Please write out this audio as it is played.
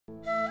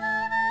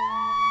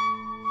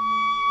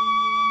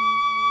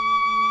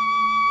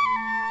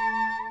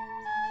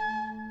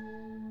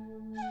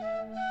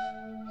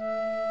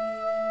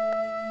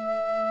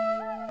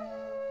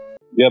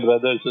Dear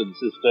brothers and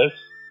sisters,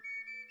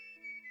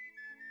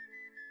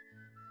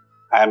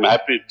 I am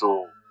happy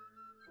to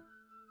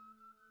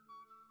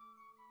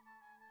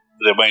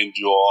remind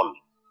you all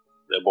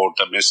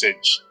about a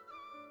message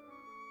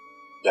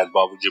that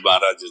Babuji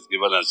Maharaj has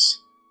given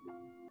us.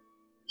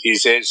 He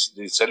says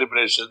these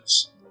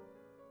celebrations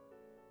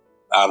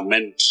are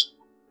meant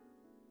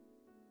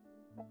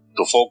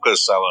to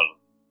focus our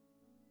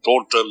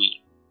total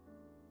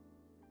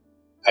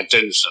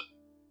attention,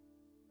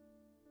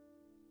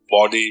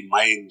 body,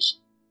 mind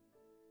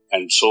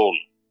and soul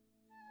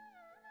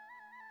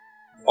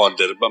on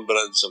the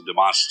remembrance of the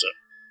Master,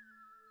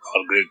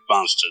 our great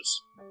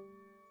Masters.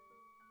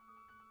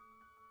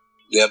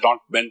 They are not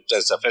meant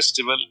as a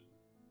festival,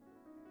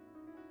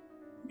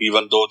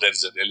 even though there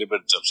is an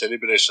element of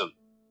celebration.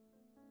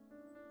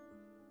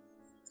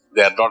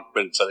 They are not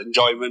meant for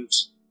enjoyment,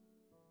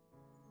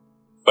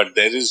 but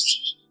there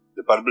is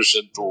the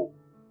permission to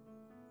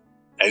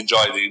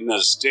enjoy the inner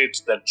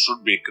state that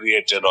should be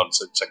created on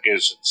such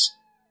occasions.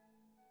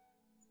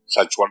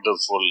 Such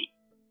wonderful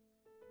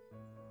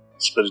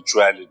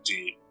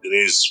spirituality,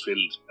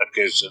 grace-filled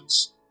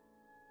occasions,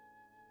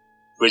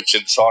 which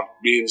in short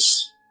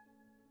means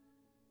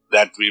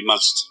that we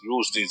must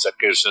use these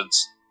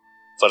occasions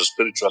for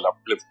spiritual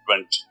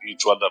upliftment,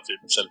 each one of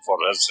himself or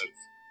herself,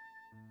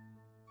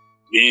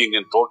 being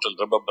in total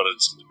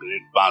remembrance of the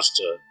great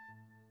Master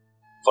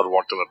for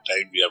whatever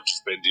time we have to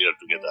spend here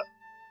together.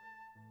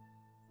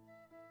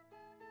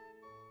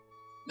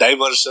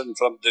 Diversion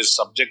from this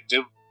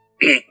objective,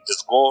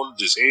 this goal,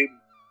 this aim,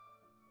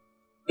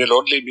 will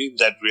only mean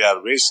that we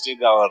are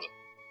wasting our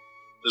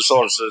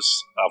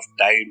resources of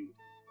time.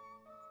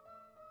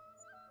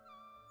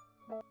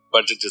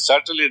 But it is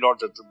certainly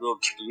not a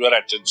tribute to your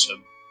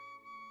attention,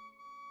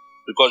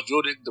 because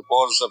during the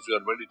course of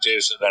your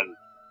meditation and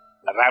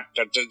rapt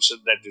attention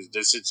that is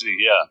necessary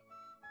here,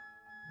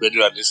 when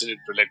you are listening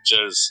to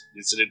lectures,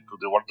 listening to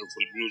the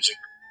wonderful music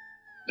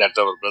that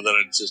our brothers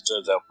and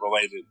sisters have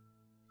provided,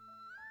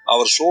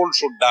 our soul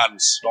should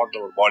dance, not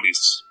our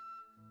bodies.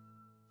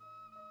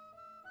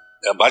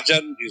 A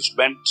bhajan is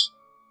meant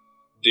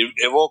to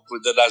evoke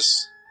within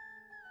us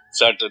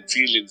certain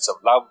feelings of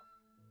love,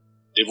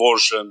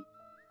 devotion,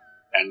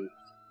 and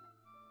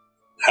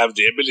have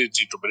the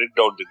ability to bring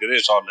down the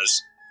grace on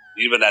us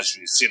even as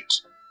we sit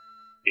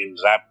in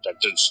rapt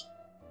attention.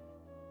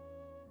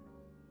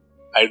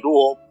 I do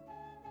hope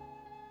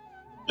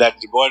that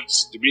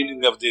the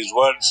meaning of these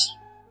words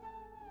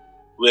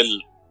will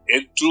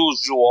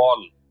enthuse you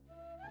all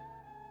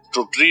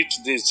to treat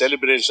these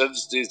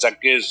celebrations, these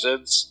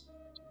occasions,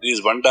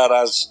 these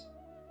Bhandaras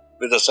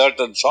with a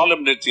certain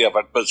solemnity of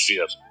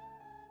atmosphere,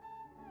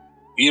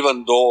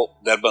 even though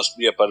there must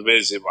be a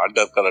pervasive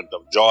undercurrent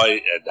of joy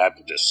and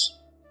happiness.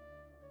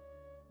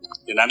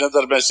 In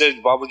another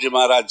message, Babuji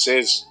Maharaj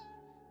says,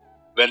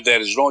 when there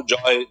is no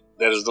joy,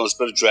 there is no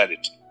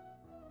spirituality.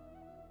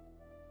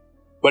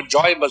 But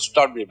joy must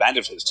not be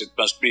manifest, it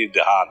must be in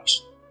the heart.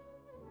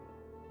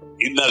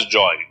 Inner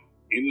joy,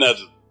 inner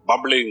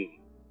bubbling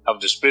of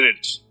the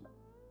spirit,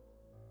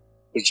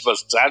 which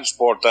must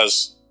transport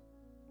us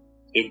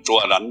into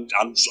an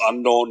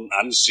unknown,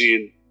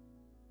 unseen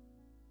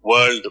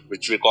world,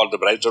 which we call the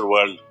brighter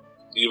world,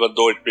 even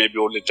though it may be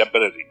only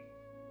temporary.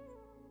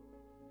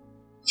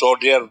 So,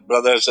 dear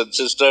brothers and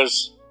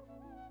sisters,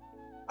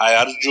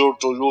 I urge you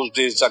to use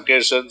these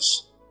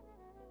occasions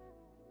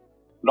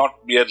not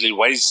merely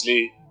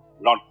wisely,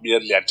 not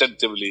merely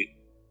attentively,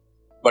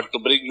 but to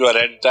bring your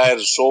entire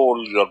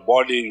soul, your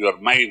body, your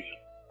mind,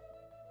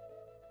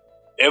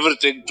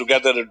 everything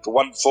together into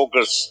one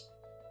focus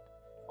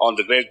on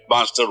the great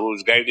Master who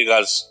is guiding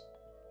us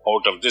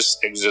out of this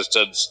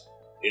existence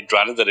into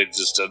another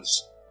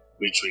existence,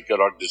 which we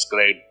cannot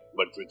describe,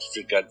 but which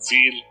we can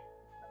feel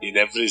in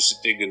every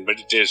sitting in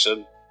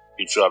meditation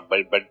if you are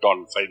bent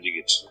on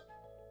finding it.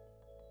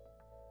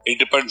 It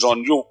depends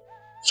on you.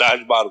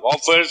 Sahaj Marg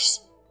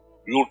offers,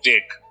 you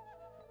take.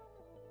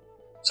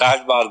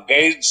 Sahaj Marg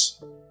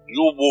guides,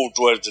 you move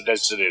towards the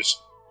destination.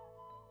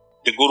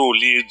 The Guru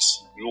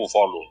leads, you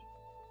follow.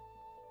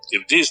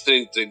 If these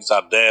three things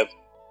are there,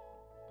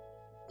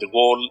 the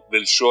goal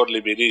will surely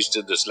be reached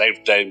in this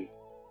lifetime.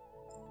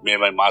 May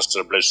my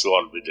Master bless you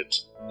all with it.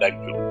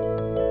 Thank you.